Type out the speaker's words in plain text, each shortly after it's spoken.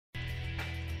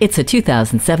It's a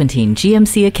 2017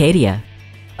 GMC Acadia.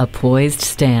 A poised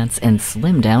stance and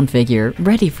slimmed-down figure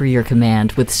ready for your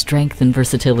command with strength and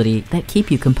versatility that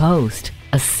keep you composed.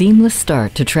 A seamless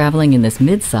start to traveling in this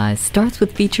midsize starts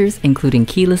with features including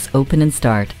keyless open and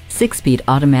start, 6-speed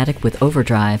automatic with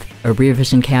overdrive, a rear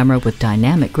vision camera with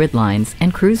dynamic grid lines,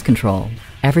 and cruise control.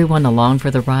 Everyone along for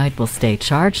the ride will stay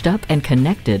charged up and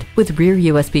connected with rear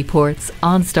USB ports,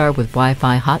 OnStar with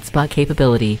Wi-Fi hotspot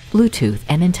capability, Bluetooth,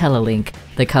 and IntelliLink.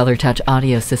 The ColorTouch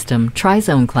audio system,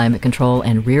 tri-zone climate control,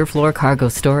 and rear floor cargo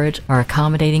storage are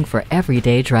accommodating for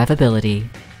everyday drivability.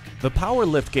 The power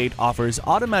liftgate offers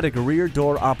automatic rear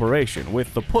door operation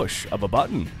with the push of a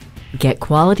button. Get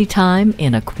quality time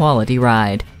in a quality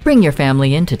ride. Bring your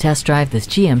family in to test drive this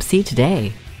GMC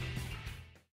today.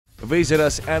 Visit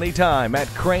us anytime at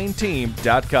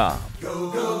crainteam.com.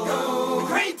 Go, go.